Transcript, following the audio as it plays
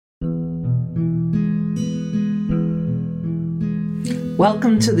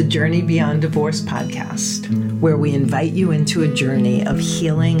Welcome to the Journey Beyond Divorce podcast, where we invite you into a journey of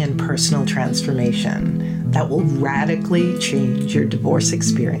healing and personal transformation that will radically change your divorce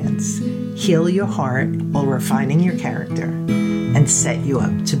experience, heal your heart while refining your character, and set you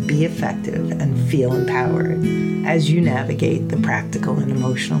up to be effective and feel empowered as you navigate the practical and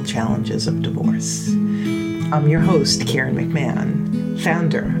emotional challenges of divorce. I'm your host, Karen McMahon,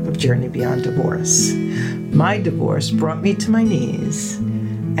 founder of Journey Beyond Divorce. My divorce brought me to my knees,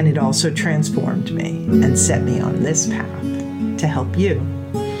 and it also transformed me and set me on this path to help you.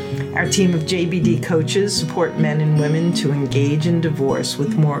 Our team of JBD coaches support men and women to engage in divorce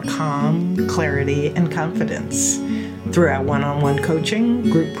with more calm, clarity, and confidence through our one-on-one coaching,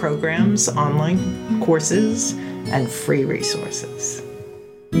 group programs, online courses, and free resources.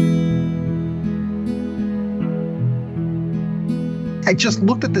 I just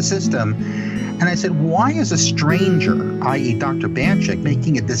looked at the system and I said, why is a stranger, i.e. Dr. Banchik,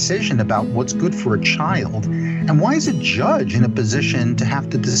 making a decision about what's good for a child? And why is a judge in a position to have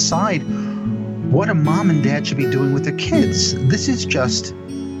to decide what a mom and dad should be doing with their kids? This is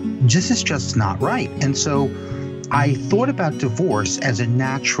just not right. And so I thought about divorce as a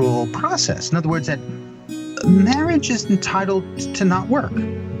natural process. In other words, that marriage is entitled to not work.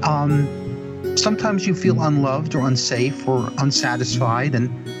 Sometimes you feel unloved or unsafe or unsatisfied, and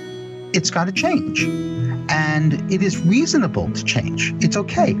it's got to change. And it is reasonable to change. It's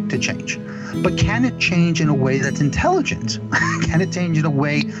okay to change. But can it change in a way that's intelligent? Can it change in a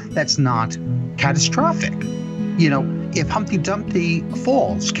way that's not catastrophic? You know, if Humpty Dumpty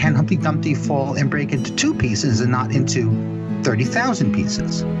falls, can Humpty Dumpty fall and break into 2 pieces and not into 30,000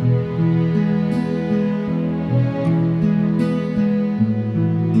 pieces?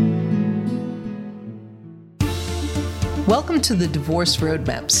 Welcome to the Divorce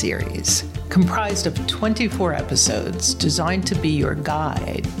Roadmap series, comprised of 24 episodes designed to be your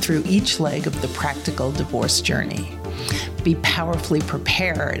guide through each leg of the practical divorce journey. Be powerfully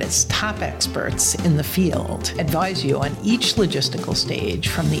prepared as top experts in the field advise you on each logistical stage,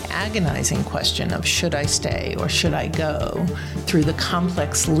 from the agonizing question of should I stay or should I go, through the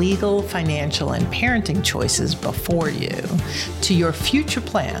complex legal, financial, and parenting choices before you, to your future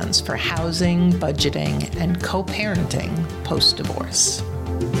plans for housing, budgeting, and co-parenting post-divorce.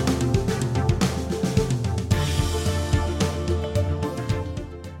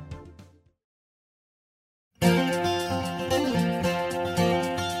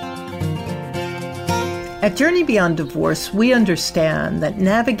 At Journey Beyond Divorce, we understand that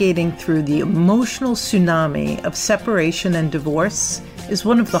navigating through the emotional tsunami of separation and divorce is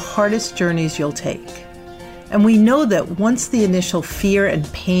one of the hardest journeys you'll take. And we know that once the initial fear and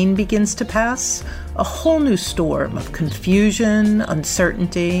pain begins to pass, a whole new storm of confusion,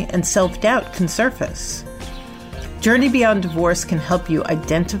 uncertainty, and self-doubt can surface. Journey Beyond Divorce can help you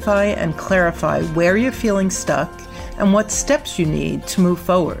identify and clarify where you're feeling stuck and what steps you need to move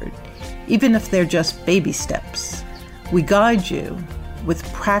forward, even if they're just baby steps. We guide you with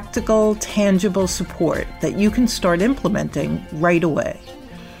practical, tangible support that you can start implementing right away.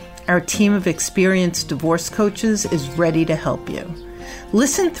 Our team of experienced divorce coaches is ready to help you.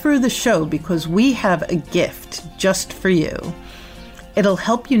 Listen through the show because we have a gift just for you. It'll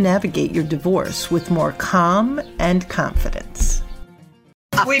help you navigate your divorce with more calm and confidence.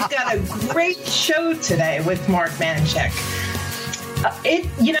 We've got a great show today with Mark Banchik.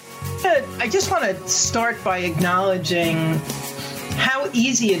 I just want to start by acknowledging how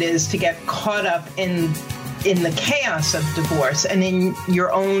easy it is to get caught up in the chaos of divorce and in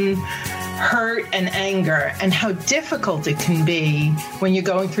your own hurt and anger, and how difficult it can be when you're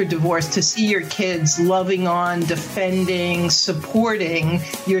going through divorce to see your kids loving on, defending, supporting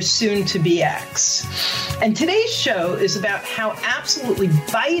your soon-to-be ex. And today's show is about how absolutely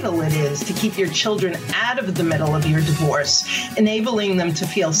vital it is to keep your children out of the middle of your divorce, enabling them to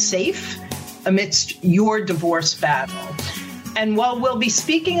feel safe amidst your divorce battle. And while we'll be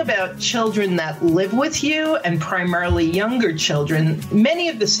speaking about children that live with you, and primarily younger children, many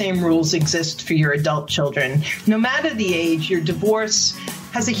of the same rules exist for your adult children. No matter the age, your divorce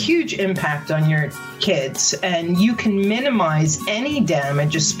has a huge impact on your kids, and you can minimize any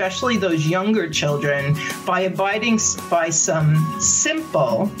damage, especially those younger children, by abiding by some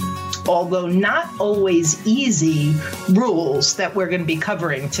simple, although not always easy, rules that we're going to be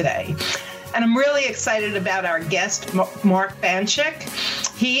covering today. And I'm really excited about our guest, Mark Banchik.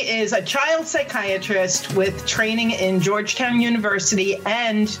 He is a child psychiatrist with training in Georgetown University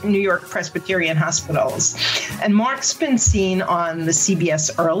and New York Presbyterian Hospitals. And Mark's been seen on the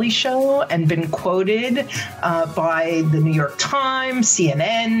CBS Early Show and been quoted by the New York Times,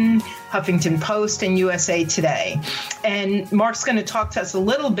 CNN, Huffington Post, and USA Today. And Mark's going to talk to us a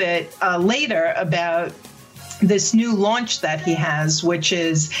little bit later about this new launch that he has, which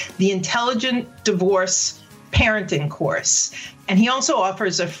is the Intelligent Divorce Parenting Course. And he also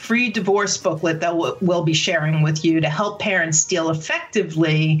offers a free divorce booklet that we'll be sharing with you to help parents deal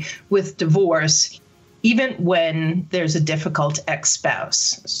effectively with divorce, even when there's a difficult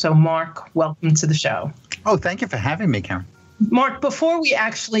ex-spouse. So, Mark, welcome to the show. Oh, thank you for having me, Karen. Mark, before we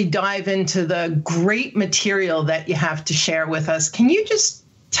actually dive into the great material that you have to share with us, can you just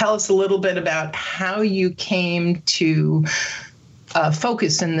tell us a little bit about how you came to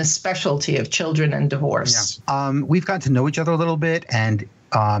focus in this specialty of children and divorce? Yeah. We've gotten to know each other a little bit, and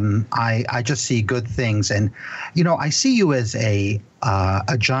I just see good things. And, you know, I see you as a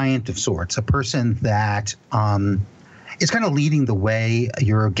giant of sorts, a person that is kind of leading the way.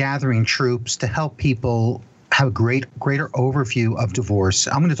 You're gathering troops to help people have a greater overview of divorce.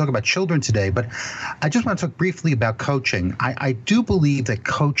 I'm going to talk about children today, but I just want to talk briefly about coaching. I do believe that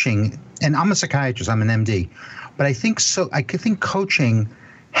coaching, and I'm a psychiatrist, I'm an MD, but I think coaching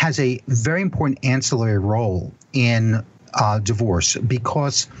has a very important ancillary role in divorce,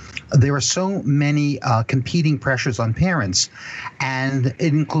 because there are so many competing pressures on parents, and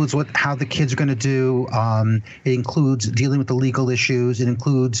it includes how the kids are going to do. It includes dealing with the legal issues. It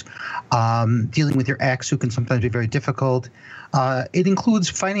includes dealing with your ex, who can sometimes be very difficult. It includes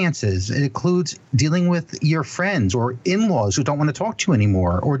finances. It includes dealing with your friends or in-laws who don't want to talk to you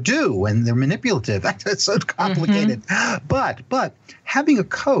anymore, or do, and they're manipulative. It's so complicated. Mm-hmm. But having a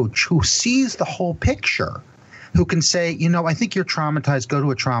coach who sees the whole picture, who can say, you know, I think you're traumatized, go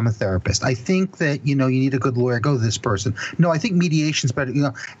to a trauma therapist. I think that, you know, you need a good lawyer, go to this person. No, I think mediation's better, you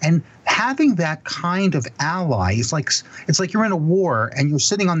know. And having that kind of ally is like, it's like you're in a war and you're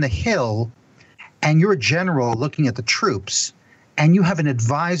sitting on the hill and you're a general looking at the troops, and you have an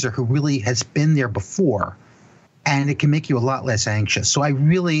advisor who really has been there before, and it can make you a lot less anxious. So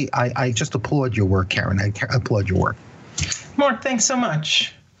I just applaud your work, Karen. I applaud your work. Mark, thanks so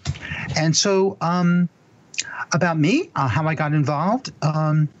much. And so, about me, how I got involved.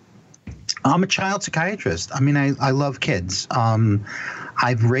 I'm a child psychiatrist. I mean, I love kids.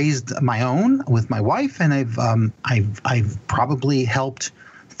 I've raised my own with my wife, and I've probably helped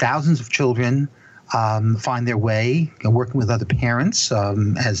thousands of children find their way, working with other parents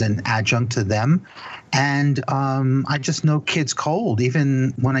as an adjunct to them. And I just know kids cold.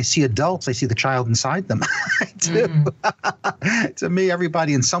 Even when I see adults, I see the child inside them. I do. Mm. To me,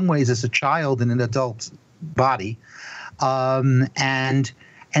 everybody in some ways is a child in an adult's body. And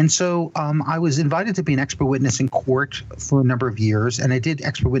so I was invited to be an expert witness in court for a number of years, and I did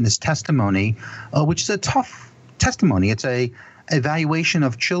expert witness testimony, which is a tough testimony. It's a evaluation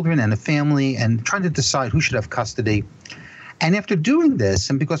of children and a family and trying to decide who should have custody. And after doing this,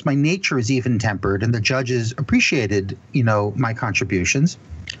 and because my nature is even-tempered and the judges appreciated, you know, my contributions,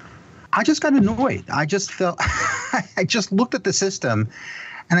 I just got annoyed. I just felt I just looked at the system.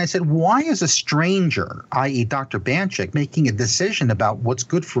 And I said, why is a stranger, i.e. Dr. Banchik, making a decision about what's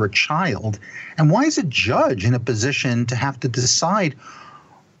good for a child? And why is a judge in a position to have to decide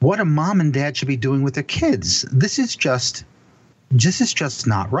what a mom and dad should be doing with their kids? This is just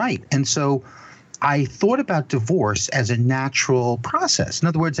not right. And so I thought about divorce as a natural process. In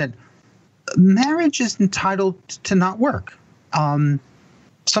other words, that marriage is entitled to not work.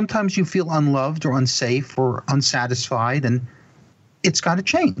 Sometimes you feel unloved or unsafe or unsatisfied, and it's got to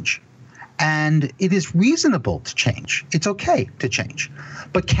change. And it is reasonable to change. It's okay to change.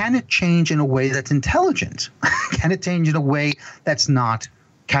 But can it change in a way that's intelligent? Can it change in a way that's not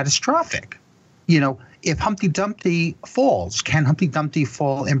catastrophic? You know, if Humpty Dumpty falls, can Humpty Dumpty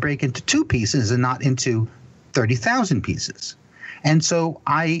fall and break into 2 pieces and not into 30,000 pieces? And so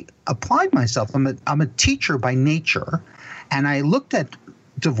I applied myself. I'm a teacher by nature. And I looked at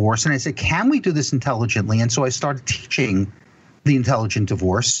divorce and I said, can we do this intelligently? And so I started teaching the Intelligent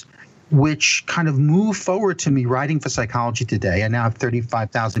Divorce, which kind of moved forward to me writing for Psychology Today. I now have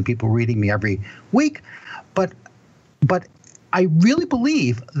 35,000 people reading me every week. But I really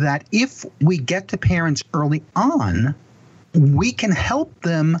believe that if we get to parents early on, we can help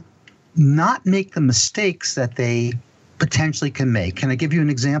them not make the mistakes that they potentially can make. Can I give you an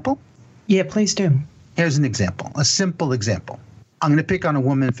example? Yeah, please do. Here's an example, a simple example. I'm going to pick on a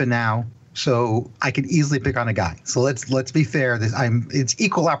woman for now. So I could easily pick on a guy. So let's be fair. It's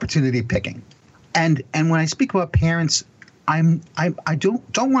equal opportunity picking. And when I speak about parents, I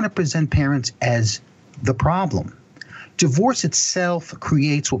don't want to present parents as the problem. Divorce itself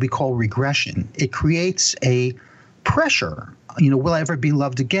creates what we call regression. It creates a pressure. Will I ever be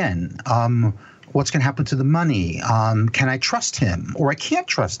loved again? What's going to happen to the money? Can I trust him, or I can't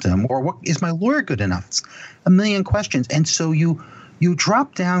trust him, or what is my lawyer good enough? It's a million questions. And so you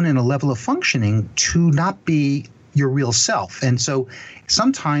drop down in a level of functioning to not be your real self. And so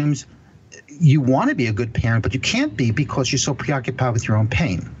sometimes you want to be a good parent, but you can't be because you're so preoccupied with your own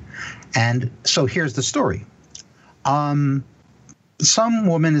pain. And so here's the story. Some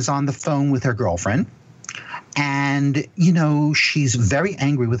woman is on the phone with her girlfriend, and, she's very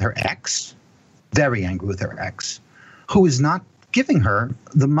angry with her ex, who is not giving her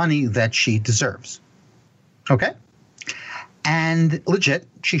the money that she deserves. Okay? And legit,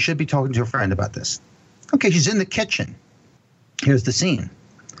 she should be talking to her friend about this. Okay, she's in the kitchen. Here's the scene.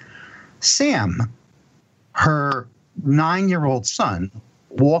 Sam, her 9-year-old son,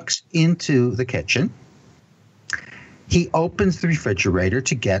 walks into the kitchen. He opens the refrigerator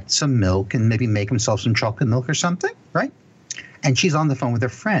to get some milk and maybe make himself some chocolate milk or something, right? And she's on the phone with her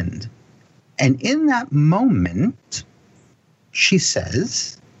friend. And in that moment, she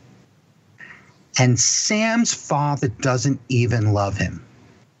says, and Sam's father doesn't even love him.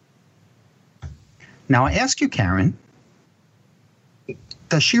 Now, I ask you, Karen,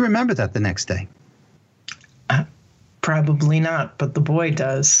 does she remember that the next day? Probably not, but the boy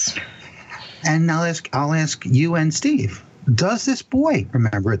does. And now I'll ask you and Steve, does this boy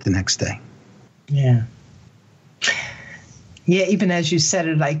remember it the next day? Yeah. Yeah, even as you said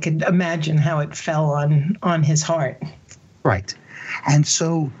it, I could imagine how it fell on his heart. Right. And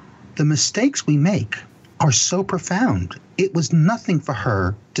so the mistakes we make are so profound. It was nothing for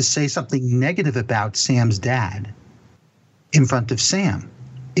her to say something negative about Sam's dad in front of Sam.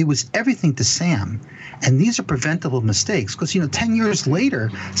 It was everything to Sam. And these are preventable mistakes because, 10 years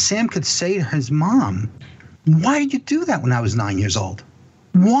later, Sam could say to his mom, why did you do that when I was 9 years old?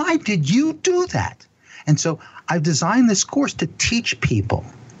 Why did you do that? And so I've designed this course to teach people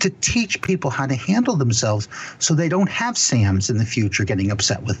how to handle themselves so they don't have Sams in the future getting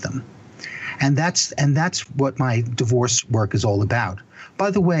upset with them. And that's what my divorce work is all about. By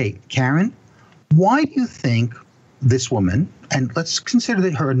the way, Karen, why do you think this woman, and let's consider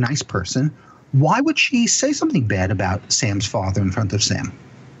that her a nice person, why would she say something bad about Sam's father in front of Sam?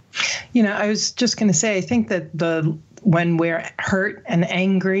 I was just going to say, I think that when we're hurt and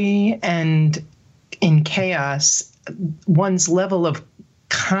angry and in chaos, one's level of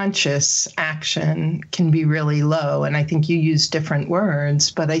conscious action can be really low. And I think you use different words,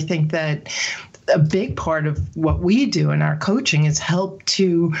 but I think that a big part of what we do in our coaching is help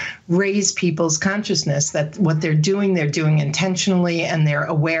to raise people's consciousness that what they're doing intentionally and they're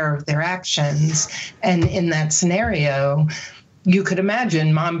aware of their actions. And in that scenario, you could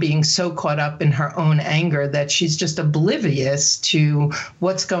imagine mom being so caught up in her own anger that she's just oblivious to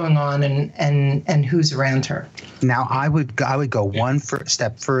what's going on and who's around her. Now, I would go one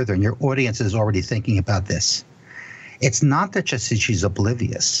step further, and your audience is already thinking about this. It's not that just she's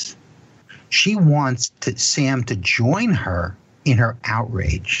oblivious. She wants Sam to join her in her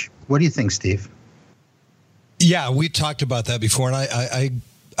outrage. What do you think, Steve? Yeah, we talked about that before, and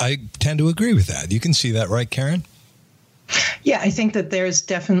I tend to agree with that. You can see that, right, Karen? Yeah, I think that there's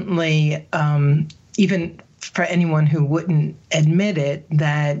definitely, even for anyone who wouldn't admit it,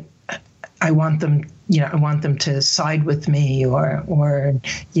 that I want them to side with me or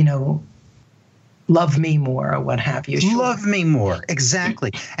love me more or what have you. Sure. Love me more.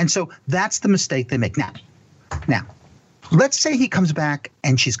 Exactly. And so that's the mistake they make. Now, let's say he comes back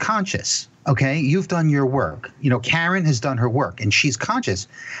and she's conscious. Okay. You've done your work. Karen has done her work and she's conscious.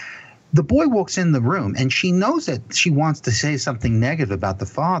 The boy walks in the room and she knows that she wants to say something negative about the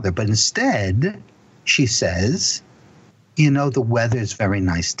father, but instead she says, the weather's very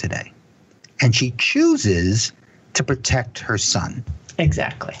nice today. And she chooses to protect her son.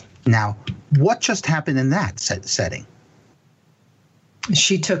 Exactly. Now, what just happened in that setting?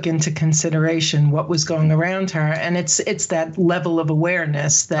 She took into consideration what was going around her, and it's that level of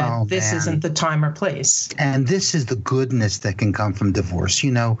awareness that this isn't the time or place. And this is the goodness that can come from divorce.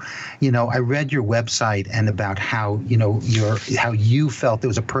 I read your website and about how how you felt there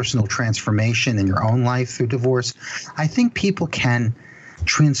was a personal transformation in your own life through divorce. I think people can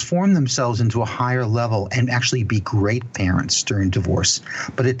transform themselves into a higher level and actually be great parents during divorce.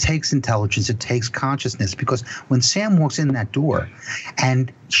 But it takes intelligence, it takes consciousness, because when Sam walks in that door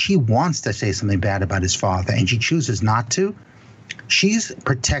and she wants to say something bad about his father and she chooses not to, She's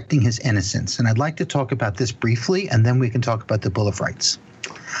protecting his innocence. And I'd like to talk about this briefly, and then we can talk about the Bill of Rights.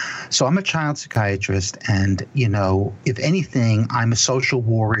 So I'm a child psychiatrist, and, if anything, I'm a social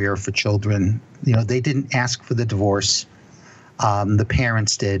warrior for children. They didn't ask for the divorce. The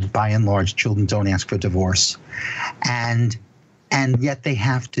parents did. By and large, children don't ask for divorce. And yet they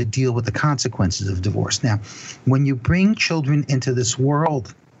have to deal with the consequences of divorce. Now, when you bring children into this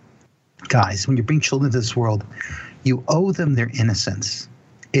world, guys, you owe them their innocence.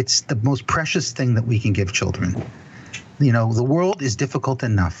 It's the most precious thing that we can give children. The world is difficult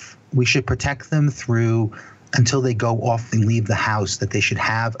enough. We should protect them until they go off and leave the house, that they should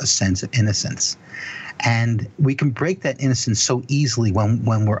have a sense of innocence. And we can break that innocence so easily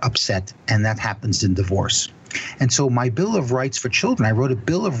when we're upset, and that happens in divorce. And so my Bill of Rights for Children, I wrote a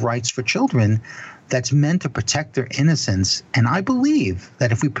Bill of Rights for Children that's meant to protect their innocence. And I believe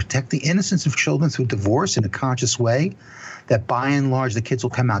that if we protect the innocence of children through divorce in a conscious way, that by and large the kids will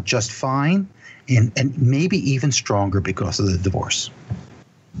come out just fine and maybe even stronger because of the divorce.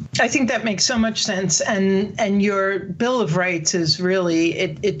 I think that makes so much sense. And your Bill of Rights is really,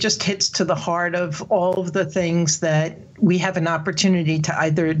 it just hits to the heart of all of the things that we have an opportunity to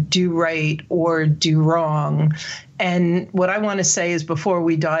either do right or do wrong. And what I want to say is, before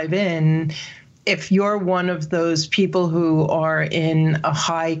we dive in, if you're one of those people who are in a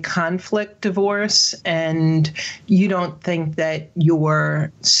high conflict divorce and you don't think that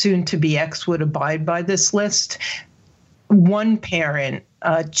your soon-to-be ex would abide by this list, one parent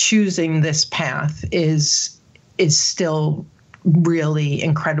choosing this path is still really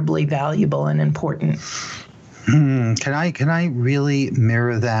incredibly valuable and important. Can I really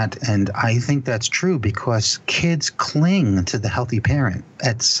mirror that? And I think that's true, because kids cling to the healthy parent.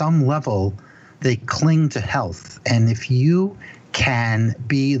 At some level, they cling to health. And if you can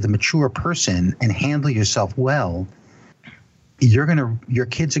be the mature person and handle yourself well, your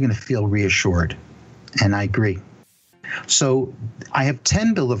kids are going to feel reassured. And I agree. So I have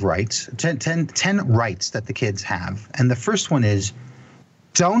 10 Bill of Rights, 10 rights that the kids have. And the first one is,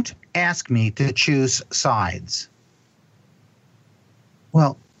 don't ask me to choose sides.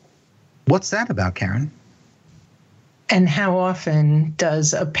 Well, what's that about, Karen? And how often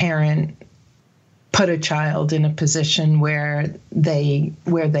does a parent put a child in a position where they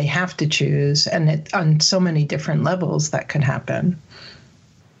have to choose, and on so many different levels that can happen?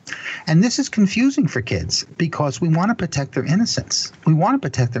 And this is confusing for kids because we want to protect their innocence. And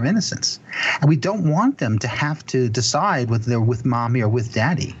we don't want them to have to decide whether they're with mommy or with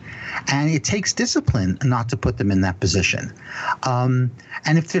daddy. And it takes discipline not to put them in that position. And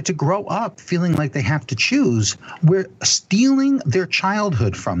if they're to grow up feeling like they have to choose, we're stealing their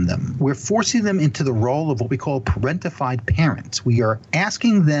childhood from them. We're forcing them into the role of what we call parentified parents. We are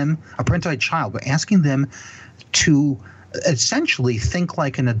asking them, a parentified child, we're asking them to essentially think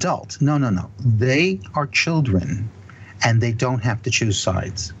like an adult. No. They are children, and they don't have to choose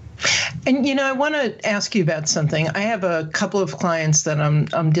sides. And, I want to ask you about something. I have a couple of clients that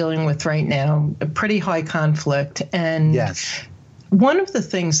I'm dealing with right now, a pretty high conflict. And yes. One of the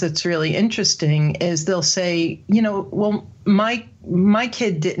things that's really interesting is they'll say, well, my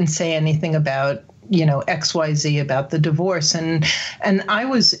kid didn't say anything about XYZ about the divorce. And I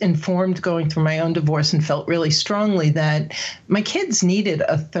was informed going through my own divorce and felt really strongly that my kids needed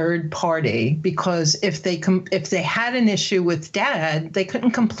a third party, because if they had an issue with dad, they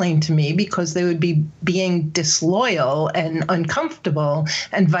couldn't complain to me because they would be being disloyal and uncomfortable,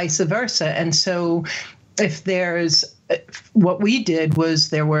 and vice versa. And so what we did was,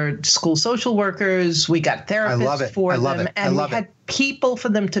 there were school social workers, we got therapists for them, and we had people for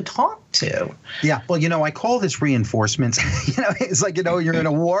them to talk to. Yeah. Well, I call this reinforcement. It's like, you're in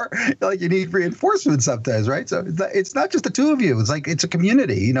a war, like you need reinforcement sometimes, right? So it's not just the two of you. It's like, it's a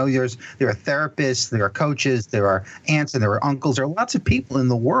community. There are therapists, there are coaches, there are aunts, and there are uncles. There are lots of people in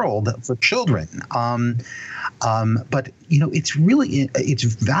the world for children. But it's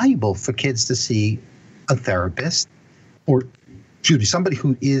valuable for kids to see a therapist, or somebody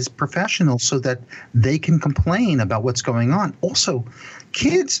who is professional, so that they can complain about what's going on. Also,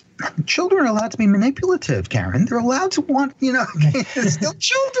 children are allowed to be manipulative, Karen. They're allowed to want, it's still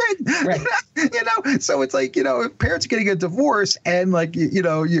children. Right. So it's like, if parents are getting a divorce and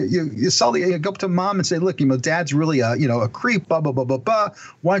you suddenly go up to mom and say, look, dad's really a creep, blah, blah, blah, blah, blah.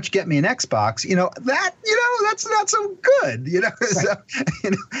 Why don't you get me an Xbox? That's not so good, Right. So,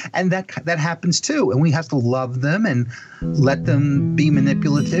 and that happens too. And we have to love them and let them be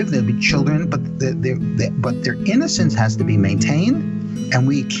manipulative. They'll be children, but their innocence has to be maintained. And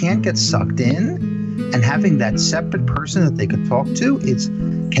we can't get sucked in, and having that separate person that they could talk to,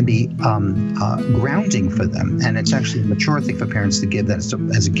 can be grounding for them. And it's actually a mature thing for parents to give that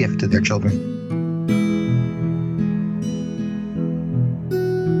as a gift to their children.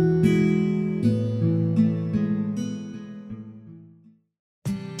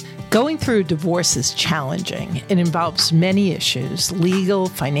 Going through divorce is challenging. It involves many issues, legal,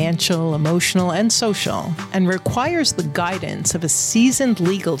 financial, emotional, and social, and requires the guidance of a seasoned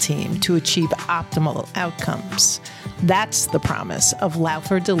legal team to achieve optimal outcomes. That's the promise of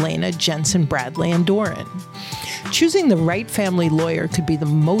Laufer, Delana, Jensen, Bradley, and Doran. Choosing the right family lawyer could be the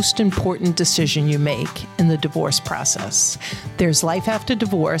most important decision you make in the divorce process. There's life after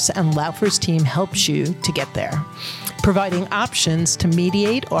divorce, and Laufer's team helps you to get there. Providing options to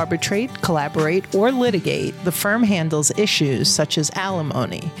mediate, arbitrate, collaborate, or litigate, the firm handles issues such as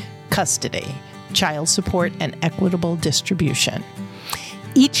alimony, custody, child support, and equitable distribution.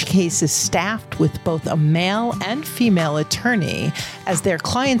 Each case is staffed with both a male and female attorney, as their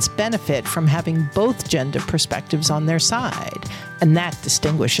clients benefit from having both gender perspectives on their side, and that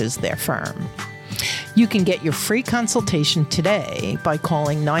distinguishes their firm. You can get your free consultation today by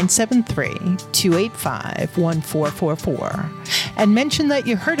calling 973-285-1444 and mention that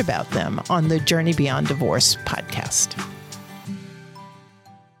you heard about them on the Journey Beyond Divorce podcast.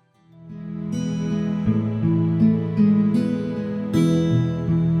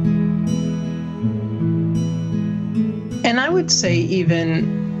 And I would say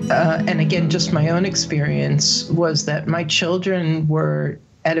even, and again, just my own experience, was that my children were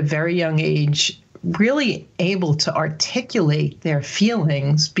at a very young age really able to articulate their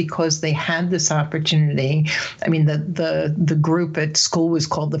feelings because they had this opportunity. I mean, the group at school was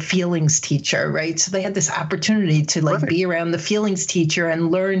called the feelings teacher, right? So they had this opportunity to like be around the feelings teacher and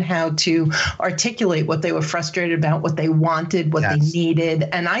learn how to articulate what they were frustrated about, what they wanted, what they needed.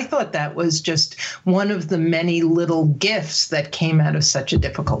 And I thought that was just one of the many little gifts that came out of such a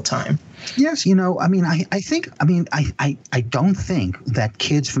difficult time. Yes, I don't think that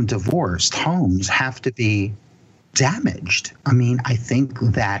kids from divorced homes have to be damaged. I mean, I think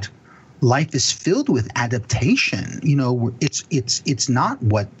that life is filled with adaptation. It's not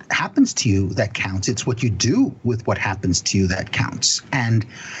what happens to you that counts. It's what you do with what happens to you that counts. And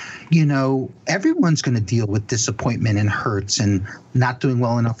everyone's going to deal with disappointment and hurts and not doing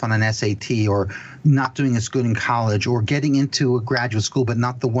well enough on an SAT, or not doing as good in college, or getting into a graduate school but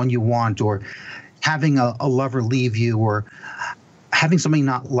not the one you want, or having a lover leave you, or having somebody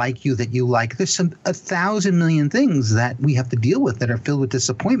not like you that you like. There's 1,000 million things that we have to deal with that are filled with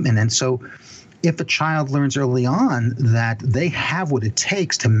disappointment. And so if a child learns early on that they have what it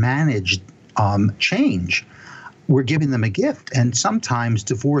takes to manage change, we're giving them a gift. And sometimes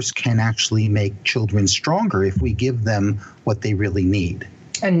divorce can actually make children stronger if we give them what they really need.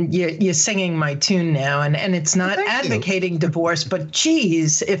 And you're singing my tune now, and it's not advocating divorce, but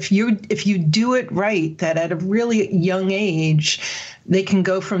geez, if you do it right, that at a really young age, they can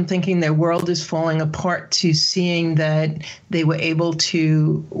go from thinking their world is falling apart to seeing that they were able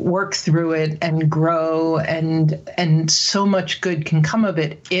to work through it and grow, and so much good can come of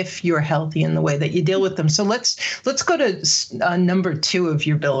it if you're healthy in the way that you deal with them. So let's go to number 2 of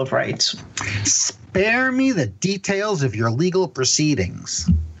your Bill of Rights. Spare me the details of your legal proceedings.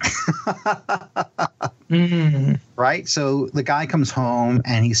 Right? So the guy comes home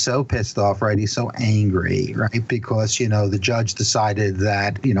and he's so pissed off, right? He's so angry, right? Because, the judge decided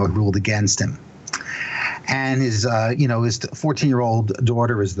that, it ruled against him. And his 14-year-old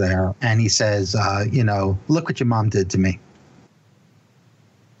daughter is there, and he says, look what your mom did to me.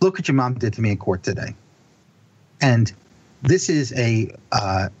 Look what your mom did to me in court today. And this is a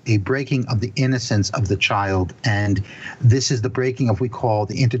breaking of the innocence of the child, and this is the breaking of what we call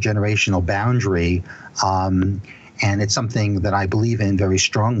the intergenerational boundary, and it's something that I believe in very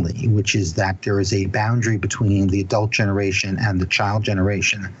strongly, which is that there is a boundary between the adult generation and the child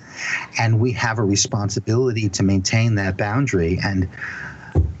generation, and we have a responsibility to maintain that boundary. And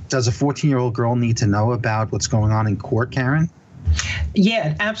does a 14-year-old girl need to know about what's going on in court, Karen?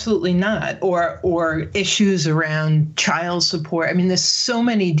 Yeah, absolutely not. Or issues around child support. I mean, there's so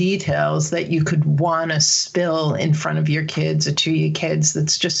many details that you could want to spill in front of your kids or to your kids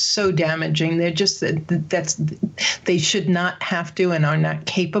that's just so damaging. They're just they should not have to and are not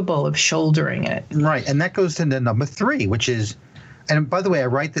capable of shouldering it. Right. And that goes into number 3, which is, and by the way, I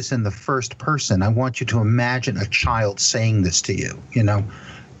write this in the first person. I want you to imagine a child saying this to you,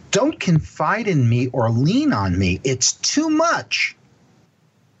 Don't confide in me or lean on me. It's too much.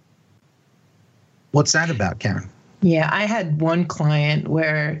 What's that about, Karen? Yeah, I had one client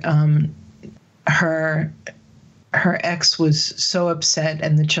where her her ex was so upset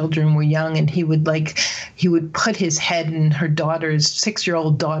and the children were young, and he would put his head in her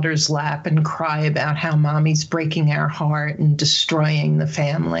 6-year-old daughter's lap and cry about how mommy's breaking our heart and destroying the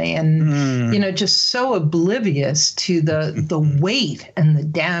family, and just so oblivious to the weight and the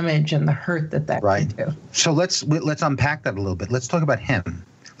damage and the hurt that can do. So let's unpack that a little bit. Let's talk about him.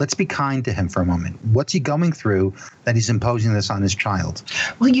 Let's be kind to him for a moment. What's he going through that he's imposing this on his child?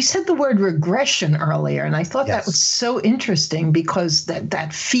 Well, you said the word regression earlier, and I thought that was so interesting because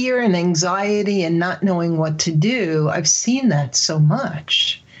that fear and anxiety and not knowing what to do, I've seen that so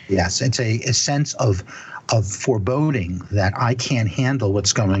much. Yes, it's a sense of foreboding that I can't handle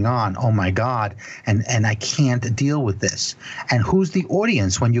what's going on. Oh my God. And I can't deal with this. And who's the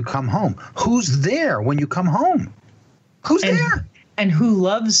audience when you come home? Who's there when you come home? Who's there? And who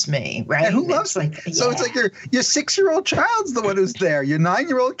loves me, right? And who loves me? So it's like your 6-year-old child's the one who's there. Your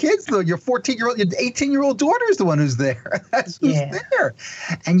 9-year-old kid's your 14-year-old, your 18-year-old daughter is the one who's there. That's who's there.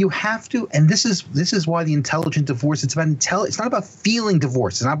 And you have to. And this is why the intelligent divorce. It's not about feeling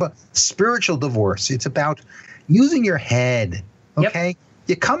divorce. It's not about spiritual divorce. It's about using your head. Okay. Yep.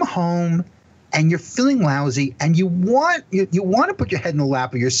 You come home and you're feeling lousy, and you want to put your head in the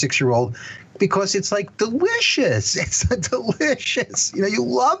lap of your 6-year-old. Because it's like delicious. It's delicious. You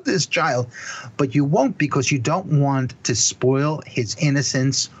love this child, but you won't because you don't want to spoil his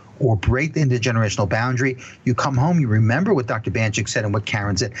innocence or break the intergenerational boundary. You come home, you remember what Dr. Banchik said and what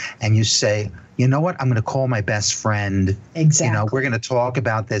Karen said, and you say, you know what? I'm going to call my best friend. Exactly. We're going to talk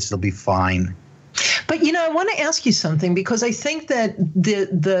about this. It'll be fine. But, I want to ask you something, because I think that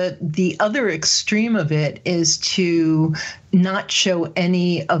the other extreme of it is to not show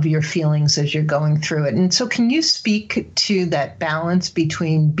any of your feelings as you're going through it. And so can you speak to that balance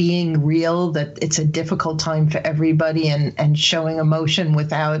between being real, that it's a difficult time for everybody, and showing emotion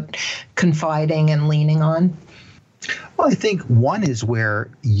without confiding and leaning on? Well, I think one is where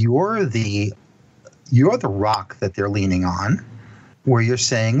you're the rock that they're leaning on, where you're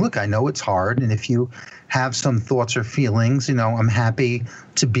saying, look, I know it's hard, and if you have some thoughts or feelings, I'm happy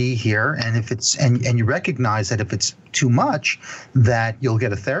to be here. And if it's and you recognize that if it's too much, that you'll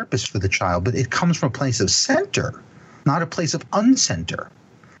get a therapist for the child. But it comes from a place of center, not a place of uncenter.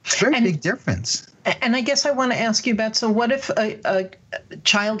 Very big difference. And I guess I want to ask you about, so what if a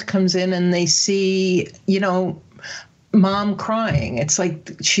child comes in and they see, mom crying? It's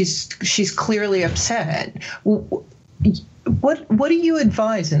like she's clearly upset. What do you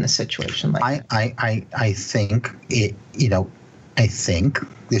advise in a situation like that? I think it. I think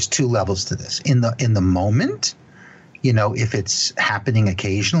there's two levels to this. In the moment, if it's happening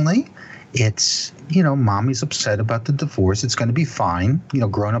occasionally, it's mommy's upset about the divorce. It's going to be fine.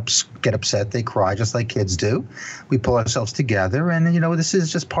 Grown-ups get upset, they cry just like kids do. We pull ourselves together, and this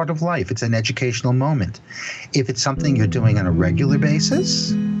is just part of life. It's an educational moment. If it's something you're doing on a regular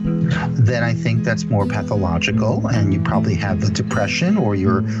basis, then I think that's more pathological, and you probably have a depression, or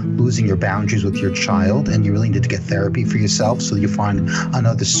you're losing your boundaries with your child, and you really need to get therapy for yourself so you find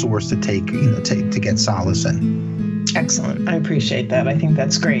another source to take to get solace in. Excellent. I appreciate that. I think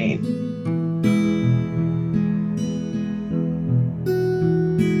that's great.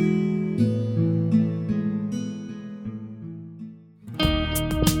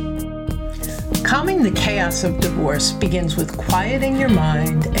 Calming the chaos of divorce begins with quieting your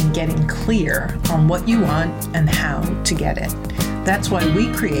mind and getting clear on what you want and how to get it. That's why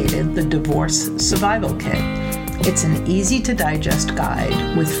we created the Divorce Survival Kit. It's an easy-to-digest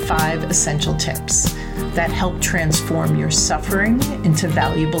guide with 5 essential tips that help transform your suffering into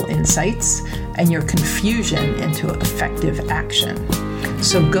valuable insights and your confusion into effective action.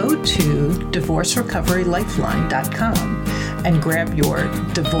 So go to divorcerecoverylifeline.com and grab your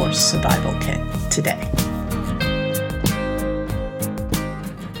Divorce Survival Kit today.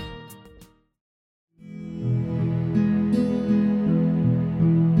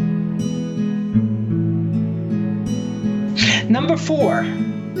 Number 4.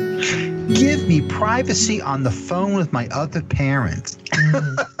 Give me privacy on the phone with my other parent.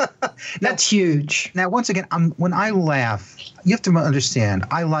 That's huge. Now, once again, when I laugh, you have to understand,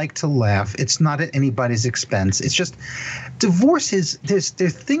 I like to laugh. It's not at anybody's expense. It's just divorce is there's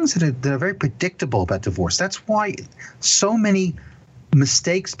things that are very predictable about divorce. That's why so many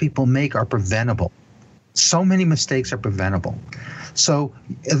mistakes people make are preventable. So many mistakes are preventable. So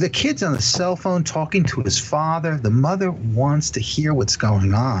the kid's on the cell phone talking to his father. The mother wants to hear what's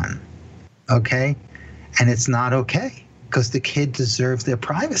going on. Okay? And it's not okay, because the kid deserves their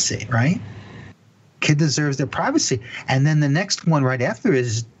privacy, right? Kid deserves their privacy. And then the next one right after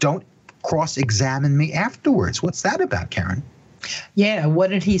is, don't cross-examine me afterwards. What's that about, Karen? Yeah, what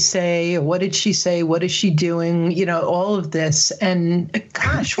did he say? What did she say? What is she doing? All of this. And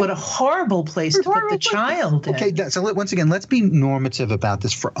gosh, what a horrible place to put the child in. Okay, so once again, let's be normative about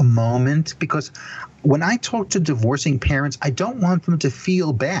this for a moment, because when I talk to divorcing parents, I don't want them to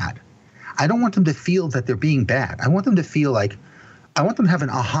feel bad. I don't want them to feel that they're being bad. I want them to feel like, I want them to have an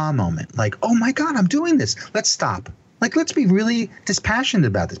aha moment, like, oh my God, I'm doing this. Let's stop. Like, let's be really dispassionate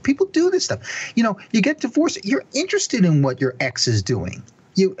about this. People do this stuff. You get divorced. You're interested in what your ex is doing.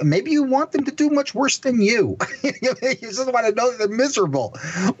 Maybe you want them to do much worse than you. You just want to know that they're miserable.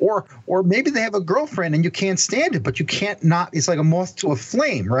 Or maybe they have a girlfriend and you can't stand it, but you can't not. It's like a moth to a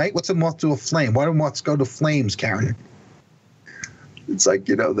flame, right? What's a moth to a flame? Why do moths go to flames, Karen? It's like,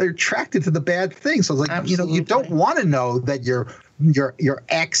 they're attracted to the bad things. So it's like, Absolutely. You don't want to know that your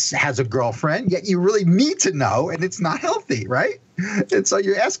ex has a girlfriend, yet you really need to know, and it's not healthy, right? And so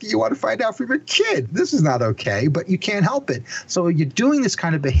you want to find out from your kid. This is not okay, but you can't help it. So you're doing this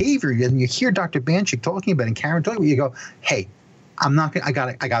kind of behavior, and you hear Dr. Banchik talking about it and Karen talking about it, you go, hey, I'm not going. I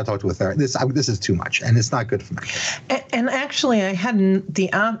got to talk to a therapist. This is too much, and it's not good for me. And actually, I had the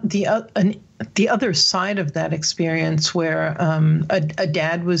other side of that experience where a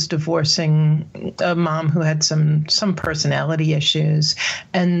dad was divorcing a mom who had some personality issues,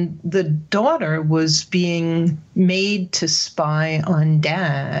 and the daughter was being made to spy on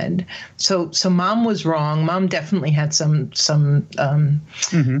dad. So mom was wrong. Mom definitely had some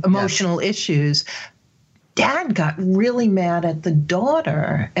emotional issues. Dad got really mad at the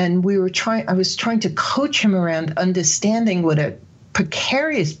daughter, and I was trying to coach him around understanding what a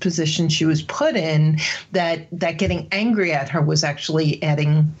precarious position she was put in, that getting angry at her was actually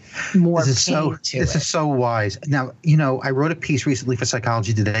adding more pain to it. This is so wise. Now, I wrote a piece recently for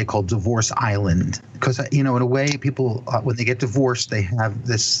Psychology Today called Divorce Island, because, in a way, people, when they get divorced, they have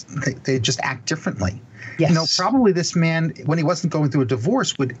this, they just act differently. Yes. Probably this man, when he wasn't going through a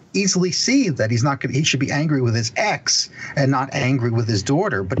divorce, would easily see that he should be angry with his ex and not angry with his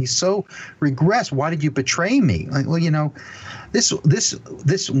daughter. But he's so regressed. Why did you betray me? Like, well,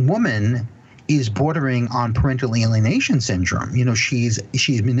 this woman is bordering on parental alienation syndrome. She's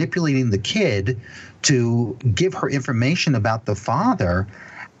manipulating the kid to give her information about the father.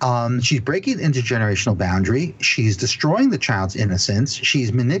 She's breaking intergenerational boundary. She's destroying the child's innocence.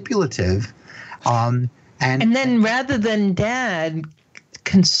 She's manipulative. And then rather than dad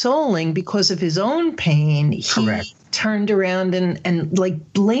consoling because of his own pain, he Correct. turned around and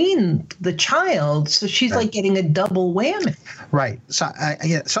like blamed the child. So she's like getting a double whammy. Right. So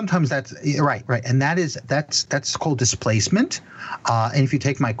sometimes that's right. And that's called displacement. And if you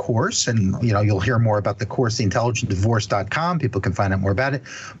take my course, and you'll hear more about the course, theintelligentdivorce.com, people can find out more about it.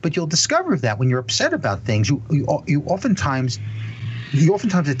 But you'll discover that when you're upset about things, you oftentimes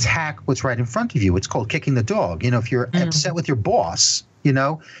attack what's right in front of you. It's called kicking the dog. If you're upset with your boss, you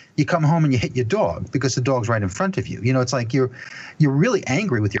come home and you hit your dog because the dog's right in front of you. It's like you're really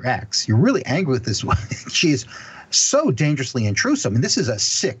angry with your ex. You're really angry with this woman. She's so dangerously intrusive. I mean, this is a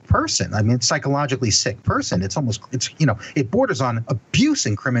sick person. I mean, psychologically sick person. It borders on abuse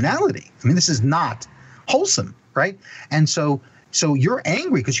and criminality. I mean, this is not wholesome, right? And so you're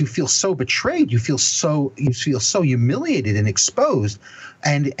angry because you feel so betrayed. You feel so humiliated and exposed,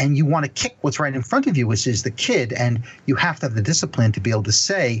 and you want to kick what's right in front of you, which is the kid. And you have to have the discipline to be able to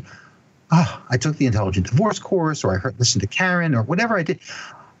say, "Oh, I took the Intelligent Divorce course, or I listened to Karen, or whatever I did.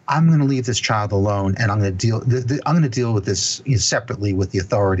 I'm going to leave this child alone, and I'm going to deal with this separately with the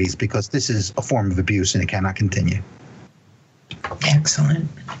authorities, because this is a form of abuse and it cannot continue." Excellent.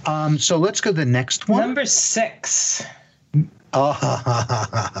 So let's go to the next one. Number 6.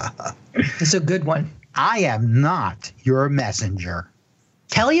 It's a good one. I am not your messenger.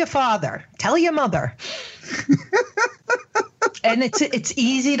 Tell your father. Tell your mother. And it's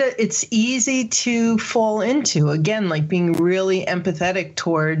easy to fall into, again, like being really empathetic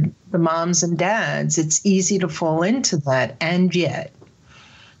toward the moms and dads. It's easy to fall into that, and yet.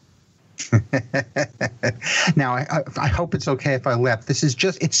 Now, I hope it's okay if I laugh. This is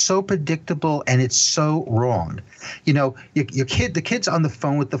it's so predictable, and it's so wrong. The kid's on the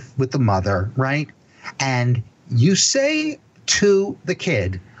phone with the mother, right? And you say to the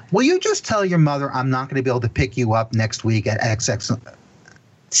kid, "Will you just tell your mother I'm not going to be able to pick you up next week at XX?"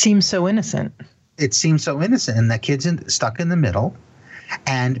 Seems so innocent. It seems so innocent, and the kid's stuck in the middle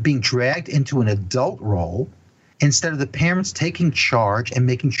and being dragged into an adult role, instead of the parents taking charge and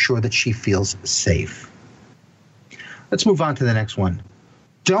making sure that she feels safe. Let's move on to the next one.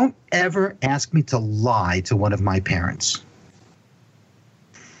 Don't ever ask me to lie to one of my parents.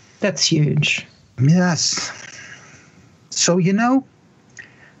 That's huge. Yes. So,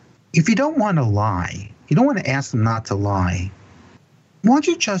 if you don't want to lie, you don't want to ask them not to lie, why don't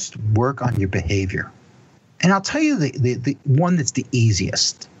you just work on your behavior? And I'll tell you the one that's the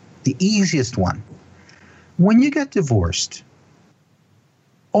easiest one. When you get divorced,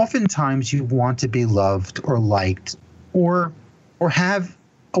 oftentimes you want to be loved or liked or have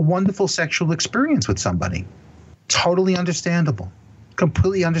a wonderful sexual experience with somebody. Totally understandable.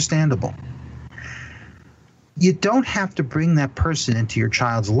 Completely understandable. You don't have to bring that person into your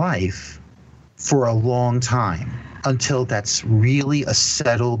child's life for a long time until that's really a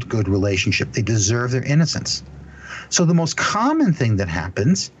settled, good relationship. They deserve their innocence. So the most common thing that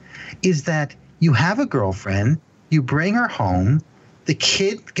happens is that you have a girlfriend, you bring her home, the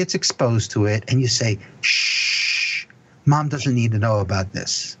kid gets exposed to it, and you say, shh, mom doesn't need to know about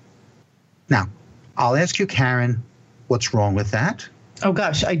this. Now, I'll ask you, Karen, what's wrong with that? Oh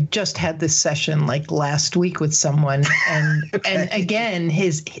gosh, I just had this session like last week with someone, and Okay. and again,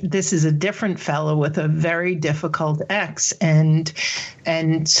 this is a different fellow with a very difficult ex, and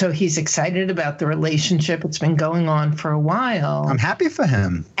so he's excited about the relationship. It's been going on for a while. I'm happy for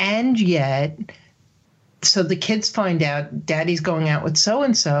him. And yet, so the kids find out daddy's going out with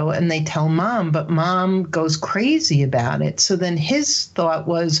so-and-so, and they tell mom, but mom goes crazy about it. So then his thought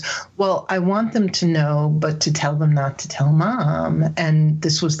was, well, I want them to know, but to tell them not to tell mom. And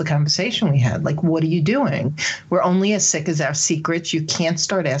this was the conversation we had. Like, what are you doing? We're only as sick as our secrets. You can't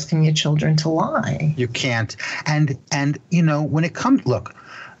start asking your children to lie. You can't. And when it comes, look,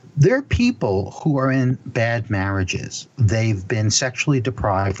 there are people who are in bad marriages. They've been sexually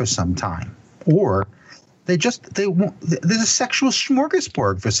deprived for some time, or there's a sexual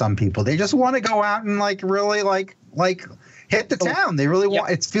smorgasbord for some people. They just want to go out and really hit the town. They really want.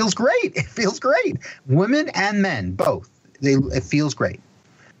 It feels great. It feels great. Women and men both. It feels great.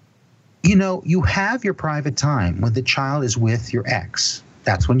 You have your private time when the child is with your ex.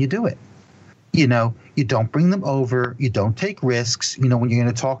 That's when you do it. You don't bring them over. You don't take risks. When you're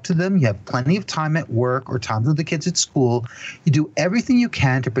going to talk to them, you have plenty of time at work or time with the kids at school. You do everything you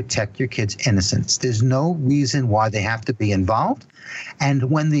can to protect your kids' innocence. There's no reason why they have to be involved. And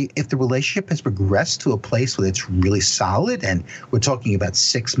if the relationship has progressed to a place where it's really solid, and we're talking about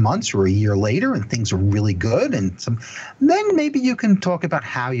 6 months or a year later, and things are really good, then maybe you can talk about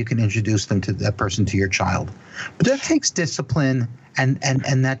how you can introduce that person to your child. But that takes discipline. And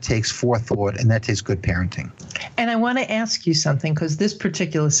that takes forethought, and that takes good parenting. And I want to ask you something, because this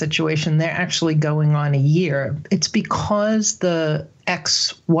particular situation, they're actually going on a year. It's because the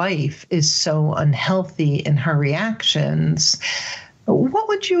ex-wife is so unhealthy in her reactions. What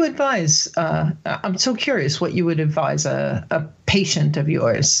would you advise? I'm so curious what you would advise a patient of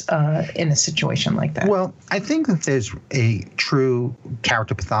yours in a situation like that. Well, I think that there's a true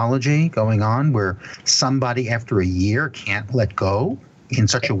character pathology going on where somebody after a year can't let go in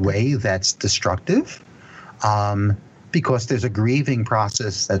such a way that's destructive, because there's a grieving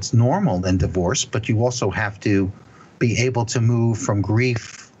process that's normal in divorce, but you also have to be able to move from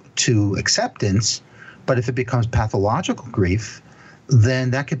grief to acceptance. But if it becomes pathological grief,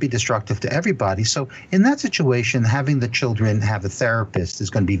 then that could be destructive to everybody. So in that situation, having the children have a therapist is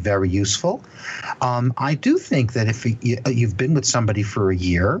going to be very useful. I do think that if you've been with somebody for a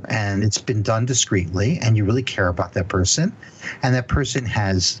year and it's been done discreetly and you really care about that person, and that person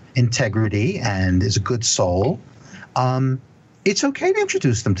has integrity and is a good soul, it's okay to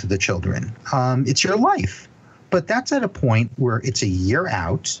introduce them to the children. It's your life. But that's at a point where it's a year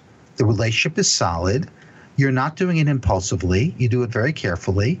out, the relationship is solid, you're not doing it impulsively. You do it very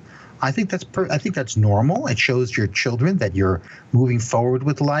carefully. I think that's normal. It shows your children that you're moving forward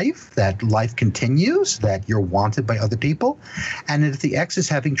with life, that life continues, that you're wanted by other people. And if the ex is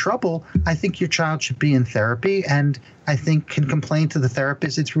having trouble, I think your child should be in therapy, and I think can complain to the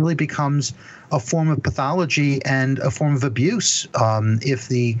therapist. It really becomes a form of pathology and a form of abuse if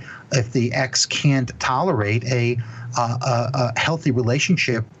the ex can't tolerate a healthy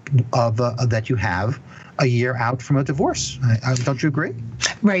relationship that you have a year out from a divorce. Don't you agree?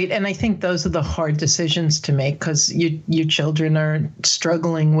 Right. And I think those are the hard decisions to make, because your children are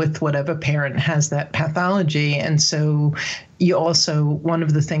struggling with whatever parent has that pathology. And so you also, one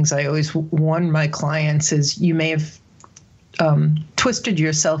of the things I always warn my clients is you may have twisted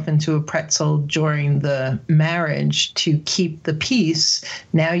yourself into a pretzel during the marriage to keep the peace.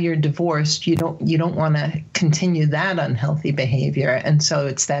 Now you're divorced. You don't want to continue that unhealthy behavior. And so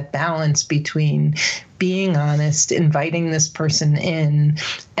it's that balance between being honest, inviting this person in,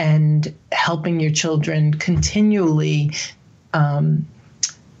 and helping your children continually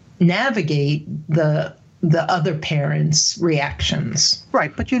navigate the other parents' reactions.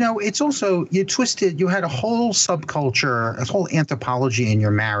 Right. But, it's also, you had a whole subculture, a whole anthropology in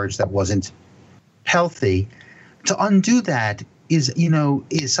your marriage that wasn't healthy. To undo that,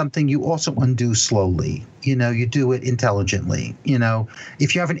 is something you also undo slowly. You do it intelligently.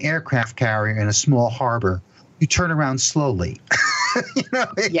 If you have an aircraft carrier in a small harbor, you turn around slowly.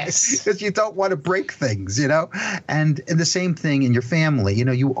 Yes, because you don't want to break things. And the same thing in your family.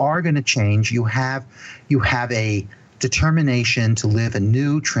 You are going to change. You have a determination to live a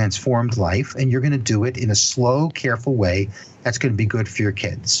new, transformed life, and you're going to do it in a slow, careful way that's going to be good for your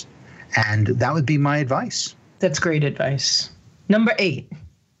kids. And that would be my advice. That's great advice. Number 8.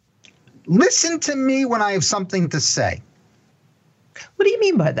 Listen to me when I have something to say. What do you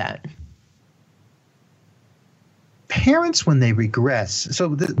mean by that? Parents, when they regress,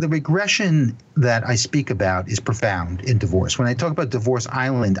 so the regression that I speak about is profound in divorce. When I talk about Divorce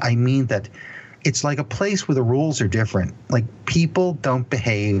Island, I mean that it's like a place where the rules are different. Like, people don't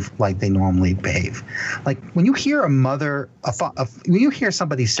behave like they normally behave. Like, when you hear when you hear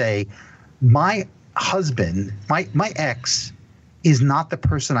somebody say, my husband, my ex is not the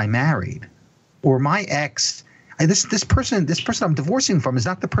person I married, or my ex, this person I'm divorcing from is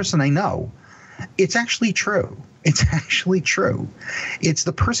not the person I know. It's actually true. It's actually true. It's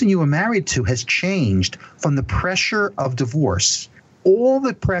the person you were married to has changed from the pressure of divorce. All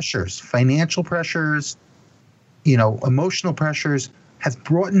the pressures, financial pressures, emotional pressures, have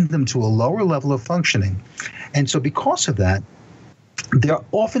brought them to a lower level of functioning. And so because of that, they're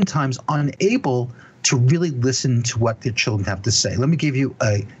oftentimes unable to really listen to what their children have to say. Let me give you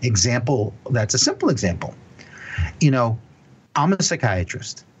an example that's a simple example. I'm a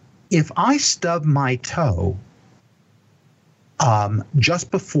psychiatrist. If I stub my toe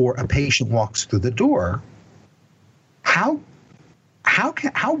just before a patient walks through the door, how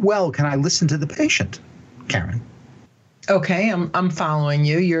well can I listen to the patient, Karen? Okay, I'm following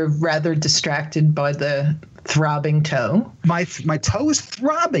you. You're rather distracted by the throbbing toe. My toe is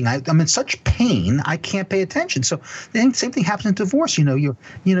throbbing. I'm in such pain I can't pay attention. So the same thing happens in divorce.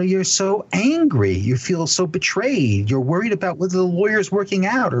 You're so angry. You feel so betrayed. You're worried about whether the lawyer's working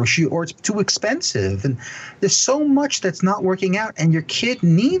out or it's too expensive. And there's so much that's not working out, and your kid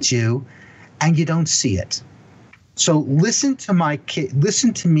needs you, and you don't see it. So listen to my kid.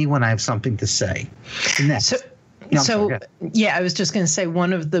 Listen to me when I have something to say. Next. I was just going to say,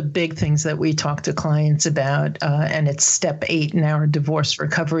 one of the big things that we talk to clients about, and it's step 8 in our divorce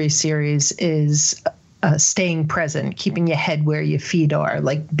recovery series, is staying present, keeping your head where your feet are,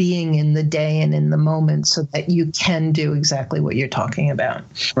 like being in the day and in the moment so that you can do exactly what you're talking about.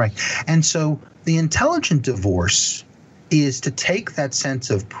 Right. And so the intelligent divorce is to take that sense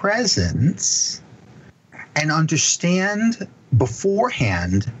of presence and understand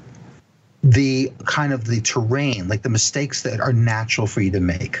beforehand the kind of the terrain, like the mistakes that are natural for you to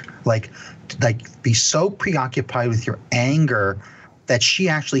make, like be so preoccupied with your anger that she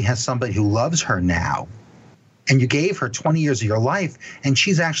actually has somebody who loves her now, and you gave her 20 years of your life, and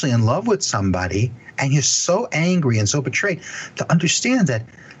she's actually in love with somebody, and you're so angry and so betrayed. To understand that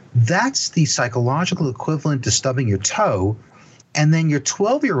that's the psychological equivalent to stubbing your toe, and then your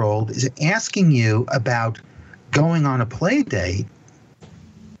 12-year-old is asking you about going on a play date.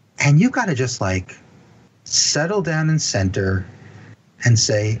 And you've got to just settle down and center and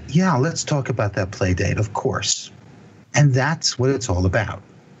say, yeah, let's talk about that play date, of course. And that's what it's all about.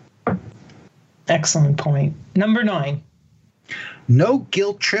 Excellent point. Number 9. No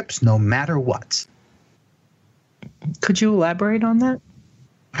guilt trips, no matter what. Could you elaborate on that?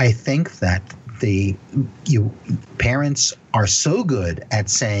 I think that parents are so good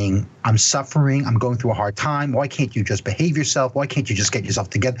at saying, I'm suffering, I'm going through a hard time. Why can't you just behave yourself? Why can't you just get yourself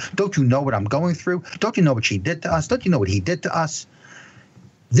together? Don't you know what I'm going through? Don't you know what she did to us? Don't you know what he did to us?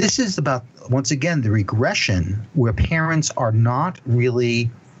 This is about, once again, the regression where parents are not really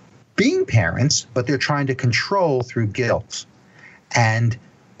being parents, but they're trying to control through guilt. And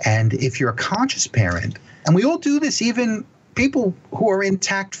if you're a conscious parent, and we all do this, even people who are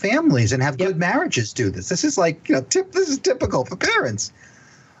intact families and have good marriages do this. This is this is typical for parents.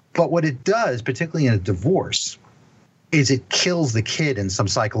 But what it does, particularly in a divorce, is it kills the kid in some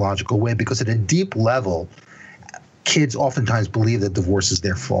psychological way, because at a deep level, kids oftentimes believe that divorce is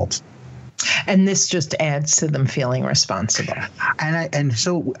their fault. And this just adds to them feeling responsible. And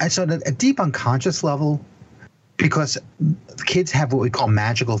so at a deep unconscious level, because kids have what we call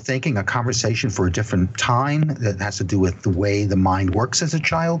magical thinking, a conversation for a different time that has to do with the way the mind works as a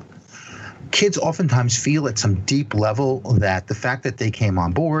child. Kids oftentimes feel at some deep level that the fact that they came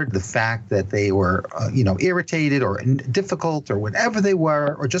on board, the fact that they were, irritated or difficult or whatever they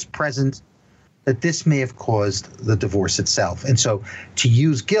were, or just present, that this may have caused the divorce itself. And so to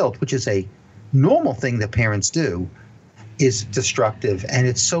use guilt, which is a normal thing that parents do, is destructive, and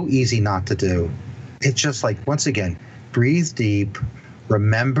it's so easy not to do. It's just once again, breathe deep,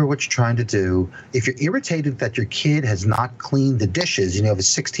 remember what you're trying to do. If you're irritated that your kid has not cleaned the dishes, you have a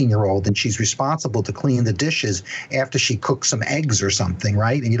 16-year-old and she's responsible to clean the dishes after she cooks some eggs or something,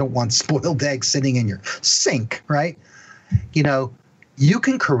 right? And you don't want spoiled eggs sitting in your sink, right? You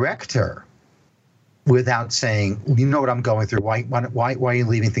can correct her without saying, you know what I'm going through. Why are you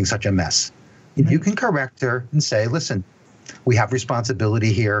leaving things such a mess? You can correct her and say, listen, we have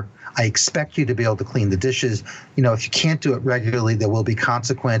responsibility here. I expect you to be able to clean the dishes. If you can't do it regularly, there will be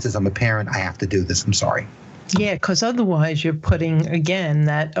consequences. I'm a parent. I have to do this. I'm sorry. Yeah, because otherwise you're putting, again,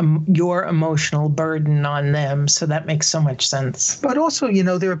 that your emotional burden on them. So that makes so much sense. But also,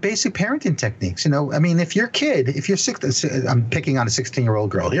 there are basic parenting techniques. If your kid, if you're I'm picking on a 16-year-old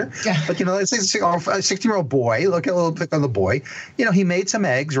girl here, but, let's say a 16-year-old boy, look at a little pick on the boy, he made some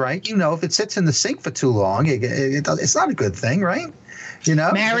eggs, right? If it sits in the sink for too long, it's not a good thing, right?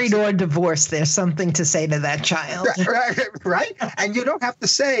 Married or divorced, there's something to say to that child. Right. And you don't have to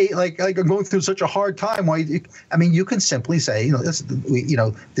say like I'm going through such a hard time. You can simply say,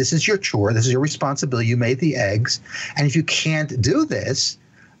 this is your chore. This is your responsibility. You made the eggs. And if you can't do this,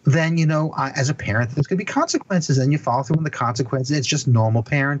 then, as a parent, there's going to be consequences, and you follow through on the consequences. It's just normal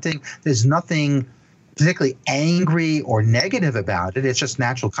parenting. There's nothing particularly angry or negative about it. It's just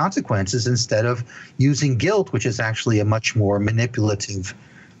natural consequences instead of using guilt, which is actually a much more manipulative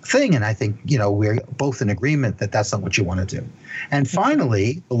thing. And I think, we're both in agreement that that's not what you want to do. And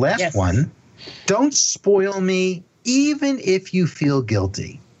finally, the last one, don't spoil me even if you feel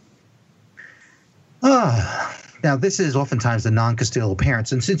guilty. Now, this is oftentimes the non-custodial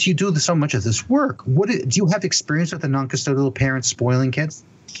parents. And since you do so much of this work, do you have experience with the non-custodial parents spoiling kids?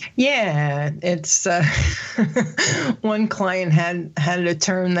 Yeah, it's one client had a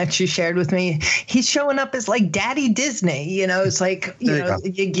term that she shared with me. He's showing up as like Daddy Disney. It's like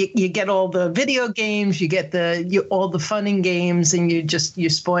you get all the video games, you get all the fun and games, and you're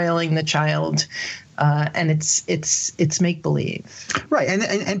spoiling the child. And it's make believe. Right,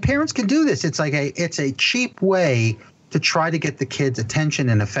 and parents can do this. It's a cheap way to try to get the kids' attention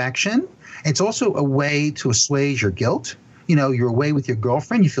and affection. It's also a way to assuage your guilt. You're away with your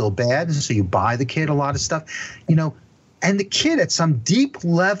girlfriend, you feel bad, and so you buy the kid a lot of stuff, and the kid at some deep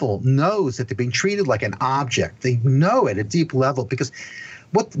level knows that they're being treated like an object. They know at a deep level because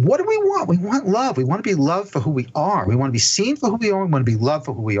what do we want? We want love. We want to be loved for who we are. We want to be seen for who we are. We want to be loved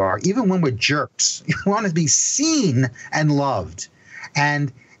for who we are, even when we're jerks. We want to be seen and loved.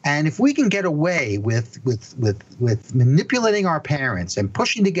 And if we can get away with manipulating our parents and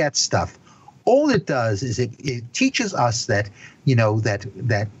pushing to get stuff, all it does is it teaches us that that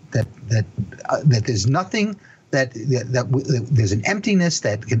there's nothing that there's an emptiness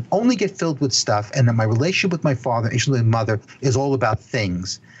that can only get filled with stuff, and that my relationship with my father and mother is all about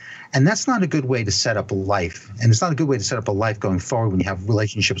things. And that's not a good way to set up a life. And it's not a good way to set up a life going forward when you have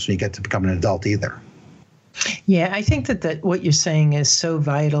relationships when you get to become an adult either. Yeah, I think that what you're saying is so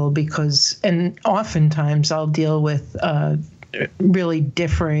vital because, and oftentimes I'll deal with really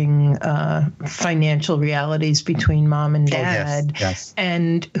differing financial realities between mom and dad. Yes.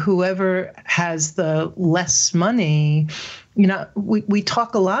 And whoever has the less money, we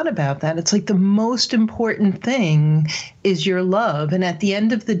talk a lot about that. It's like the most important thing is your love. And at the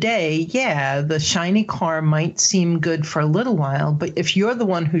end of the day, the shiny car might seem good for a little while, but if you're the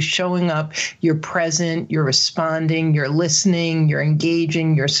one who's showing up, you're present, you're responding, you're listening, you're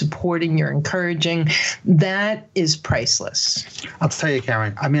engaging, you're supporting, you're encouraging, that is priceless. I'll tell you,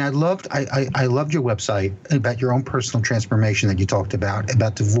 Karen, I loved your website about your own personal transformation that you talked about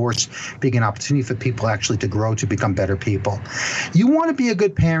divorce being an opportunity for people actually to grow, to become better people. You want to be a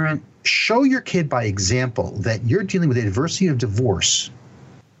good parent, show your kid by example that you're dealing with the adversity of divorce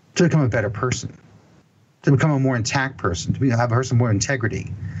to become a better person, to become a more intact person, to have a person with more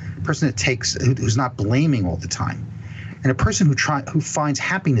integrity, a person who's not blaming all the time, and a person who finds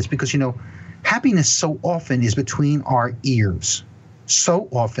happiness, because happiness so often is between our ears. So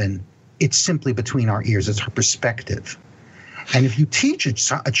often it's simply between our ears. It's our perspective. And if you teach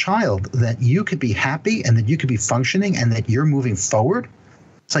a child that you could be happy and that you could be functioning and that you're moving forward,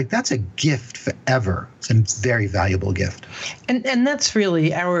 it's like that's a gift forever. It's a very valuable gift. And that's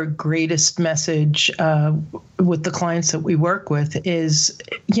really our greatest message with the clients that we work with is,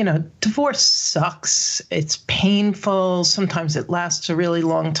 divorce sucks. It's painful. Sometimes it lasts a really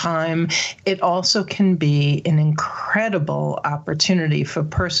long time. It also can be an incredible opportunity for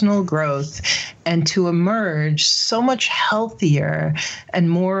personal growth and to emerge so much healthier and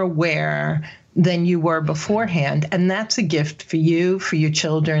more aware than you were beforehand. And that's a gift for you, for your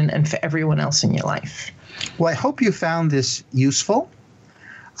children, and for everyone else in your life. Well, I hope you found this useful.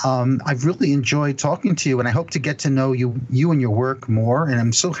 I've really enjoyed talking to you, and I hope to get to know you and your work more. And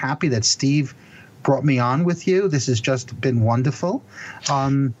I'm so happy that Steve brought me on with you. This has just been wonderful.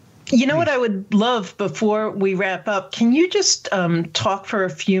 You know what I would love before we wrap up? Can you just talk for a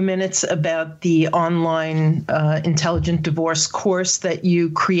few minutes about the online intelligent divorce course that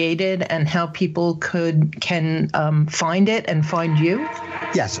you created and how people can find it and find you?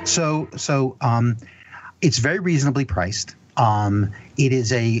 Yes. So it's very reasonably priced. It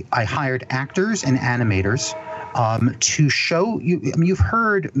is I hired actors and animators to show you. I mean, you've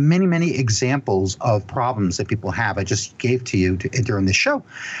heard many examples of problems that people have. I just gave to you during the show.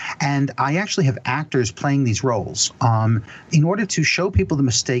 And I actually have actors playing these roles in order to show people the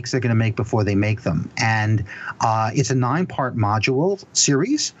mistakes they're going to make before they make them. And it's a 9-part module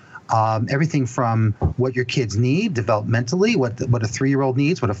series. Everything from what your kids need developmentally, what a 3-year-old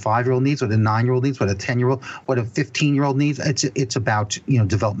needs, what a 5-year-old needs, what a 9-year-old needs, what a 10-year-old, what a 15-year-old needs. It's about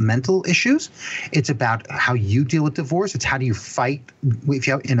developmental issues. It's about how you deal with divorce. It's how do you fight if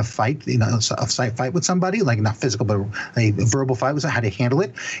you're in a fight, a fight with somebody, like not physical but a verbal fight with somebody, how to handle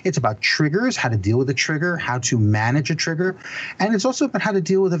it. It's about triggers, how to deal with a trigger, how to manage a trigger, and it's also about how to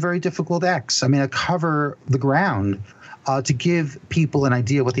deal with a very difficult ex. I mean, I cover the ground to give people an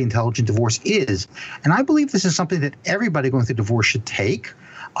idea what the intelligent divorce is. And I believe this is something that everybody going through divorce should take.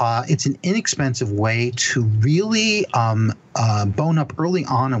 It's an inexpensive way to really bone up early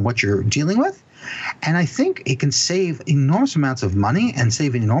on what you're dealing with. And I think it can save enormous amounts of money and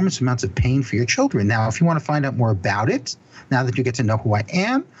save enormous amounts of pain for your children. Now, if you want to find out more about it, now that you get to know who I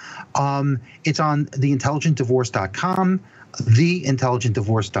am, it's on theintelligentdivorce.com.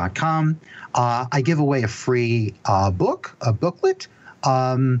 theintelligentdivorce.com. I give away a free booklet,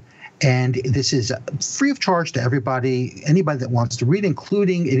 and this is free of charge to anybody that wants to read, it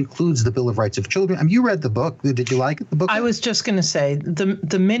includes the Bill of Rights of Children. I mean, you read the book. Did you like it, the book? I was just going to say,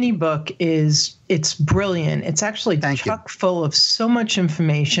 the mini book it's brilliant. It's actually chock full of so much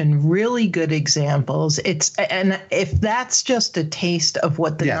information, really good examples. And if that's just a taste of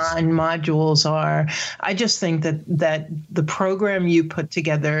what the 9 modules are, I just think that the program you put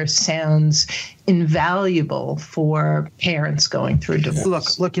together sounds invaluable for parents going through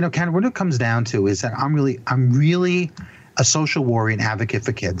divorce. Look, Ken, what it comes down to is that I'm really a social warrior and advocate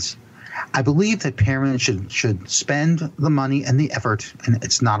for kids. I believe that parents should spend the money and the effort, and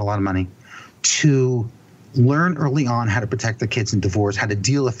it's not a lot of money, to learn early on how to protect their kids in divorce, how to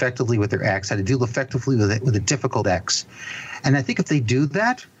deal effectively with their ex, how to deal effectively with a difficult ex. And I think if they do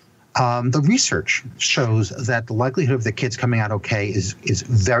that, the research shows that the likelihood of the kids coming out okay is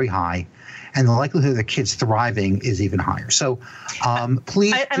very high, and the likelihood of the kids thriving is even higher. So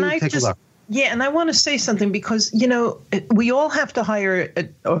please take a look. Yeah, and I want to say something because, we all have to hire,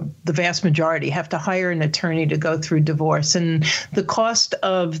 or the vast majority have to hire an attorney to go through divorce. And the cost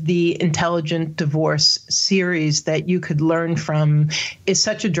of the Intelligent Divorce series that you could learn from is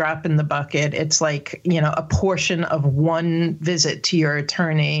such a drop in the bucket. It's like, a portion of one visit to your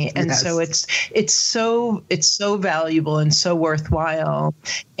attorney. And so it's so valuable and so worthwhile,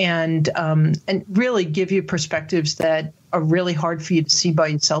 and really give you perspectives that are really hard for you to see by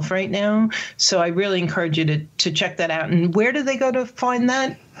yourself right now. So I really encourage you to check that out. And where do they go to find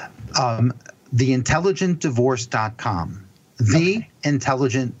that? Theintelligentdivorce.com.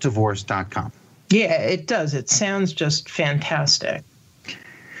 Theintelligentdivorce.com. Yeah, it does. It sounds just fantastic.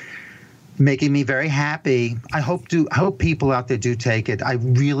 Making me very happy. I hope people out there do take it. I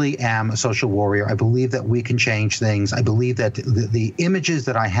really am a social warrior. I believe that we can change things. I believe that the images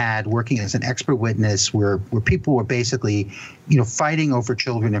that I had working as an expert witness where people were basically, fighting over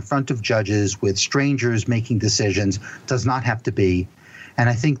children in front of judges with strangers making decisions does not have to be. And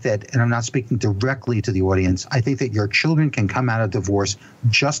I think that, and I'm not speaking directly to the audience, I think that your children can come out of divorce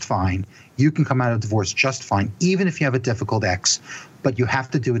just fine. You can come out of divorce just fine, even if you have a difficult ex. But you have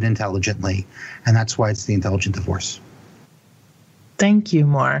to do it intelligently. And that's why it's the Intelligent Divorce. Thank you,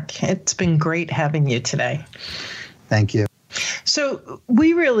 Mark. It's been great having you today. Thank you. So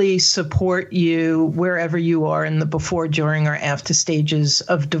we really support you wherever you are in the before, during, or after stages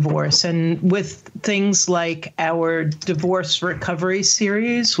of divorce. And with things like our Divorce Recovery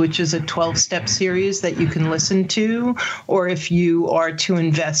series, which is a 12-step series that you can listen to, or if you are to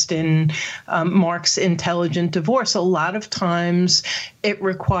invest in Mark's Intelligent Divorce, a lot of times it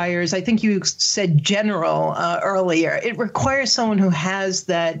requires, I think you said general earlier, it requires someone who has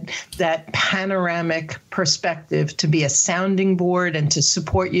that panoramic perspective to be a sound sounding board and to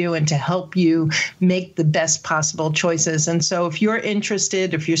support you and to help you make the best possible choices. And so if you're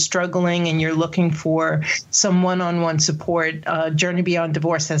interested, if you're struggling and you're looking for some one-on-one support, Journey Beyond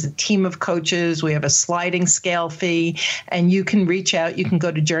Divorce has a team of coaches. We have a sliding scale fee, and you can reach out. You can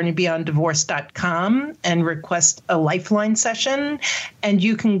go to journeybeyonddivorce.com and request a Lifeline session, and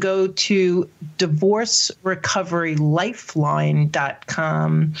you can go to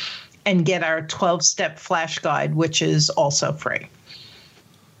divorcerecoverylifeline.com and get our 12-step flash guide, which is also free.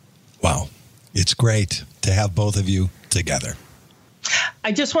 Wow. It's great to have both of you together.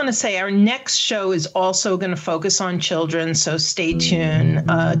 I just want to say our next show is also going to focus on children, so stay tuned.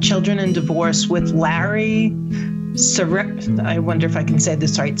 Children and Divorce with Larry I wonder if I can say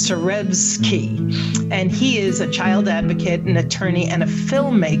this right, Serevsky. And he is a child advocate, an attorney, and a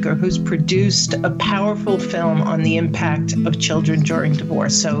filmmaker who's produced a powerful film on the impact of children during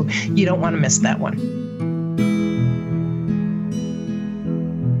divorce. So you don't want to miss that one.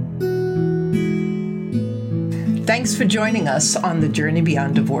 Thanks for joining us on the Journey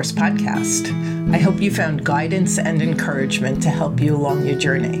Beyond Divorce podcast. I hope you found guidance and encouragement to help you along your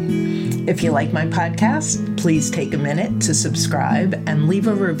journey. If you like my podcast, please take a minute to subscribe and leave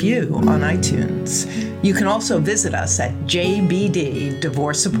a review on iTunes. You can also visit us at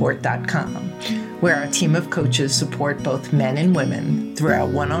jbddivorcesupport.com, where our team of coaches support both men and women through our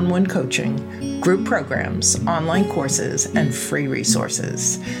one-on-one coaching, group programs, online courses, and free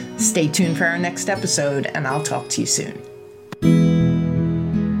resources. Stay tuned for our next episode, and I'll talk to you soon.